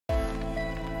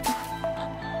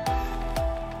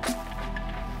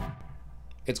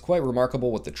It's quite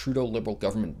remarkable what the Trudeau Liberal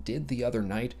government did the other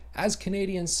night as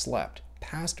Canadians slept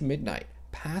past midnight,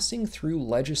 passing through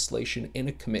legislation in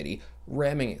a committee,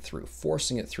 ramming it through,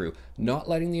 forcing it through, not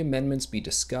letting the amendments be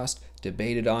discussed,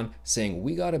 debated on, saying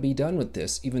we got to be done with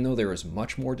this even though there is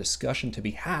much more discussion to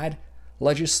be had.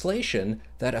 Legislation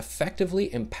that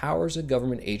effectively empowers a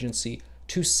government agency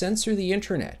to censor the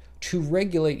internet, to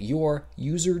regulate your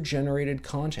user-generated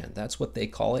content. That's what they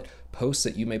call it. Posts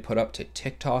that you may put up to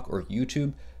TikTok or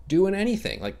YouTube, doing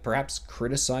anything, like perhaps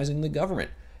criticizing the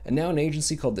government. And now an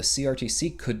agency called the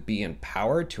CRTC could be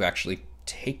empowered to actually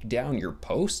take down your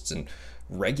posts and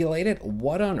regulate it?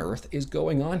 What on earth is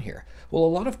going on here? Well, a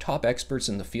lot of top experts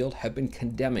in the field have been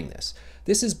condemning this.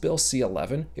 This is Bill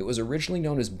C-11. It was originally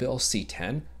known as Bill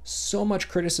C-10. So much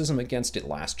criticism against it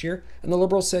last year. And the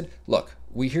Liberals said, look,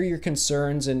 we hear your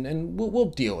concerns and we'll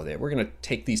deal with it. We're going to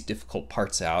take these difficult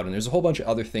parts out, and there's a whole bunch of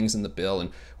other things in the bill,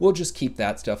 and we'll just keep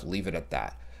that stuff, leave it at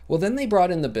that. Well, then they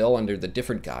brought in the bill under the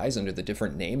different guise, under the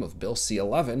different name of Bill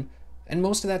C-11, and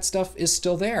most of that stuff is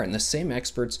still there. And the same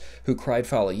experts who cried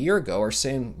foul a year ago are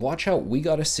saying, watch out, we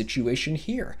got a situation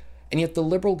here. And yet the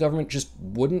Liberal government just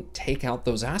wouldn't take out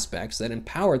those aspects that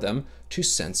empower them to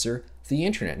censor the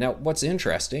internet. Now, what's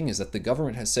interesting is that the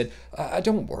government has said,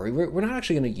 don't worry, we're not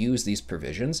actually going to use these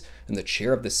provisions. And the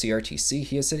chair of the CRTC,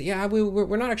 he has said, yeah,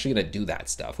 we're not actually going to do that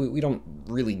stuff. We don't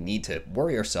really need to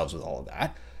worry ourselves with all of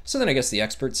that. So then I guess the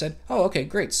experts said, oh, okay,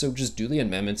 great. So just do the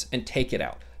amendments and take it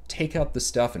out. Take out the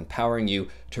stuff empowering you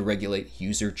to regulate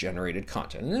user-generated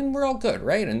content. And then we're all good,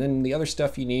 right? And then the other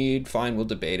stuff you need, fine, we'll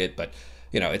debate it, but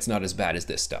it's not as bad as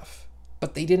this stuff.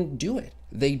 But they didn't do it.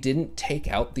 They didn't take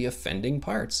out the offending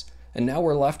parts. And now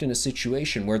we're left in a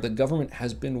situation where the government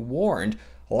has been warned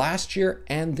last year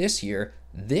and this year,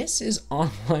 this is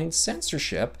online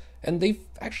censorship, and they've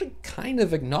actually kind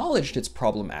of acknowledged it's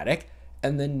problematic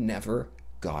and then never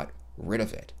got rid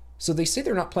of it. So they say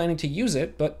they're not planning to use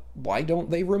it, but why don't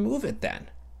they remove it then?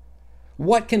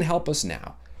 What can help us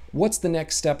now? What's the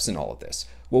next steps in all of this?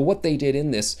 Well, what they did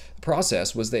in this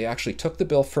process was they actually took the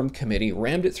bill from committee,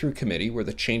 rammed it through committee where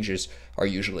the changes are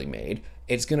usually made.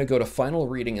 It's going to go to final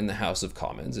reading in the House of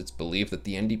Commons. It's believed that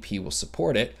the NDP will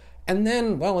support it. And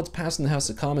then, well, it's passed in the House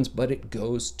of Commons, but it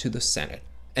goes to the Senate.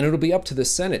 And it'll be up to the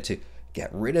Senate to get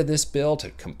rid of this bill,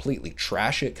 to completely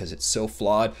trash it because it's so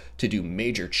flawed, to do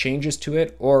major changes to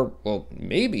it, or, well,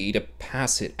 maybe to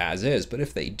pass it as is. But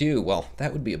if they do, well,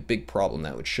 that would be a big problem.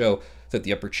 That would show that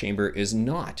the upper chamber is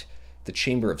not the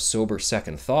chamber of sober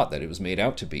second thought that it was made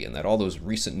out to be, and that all those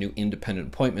recent new independent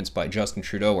appointments by Justin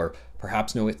Trudeau are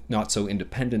perhaps not so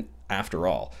independent after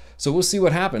all. So we'll see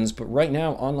what happens, but right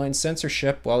now, online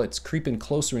censorship, well, it's creeping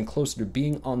closer and closer to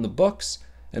being on the books,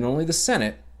 and only the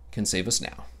Senate can save us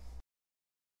now.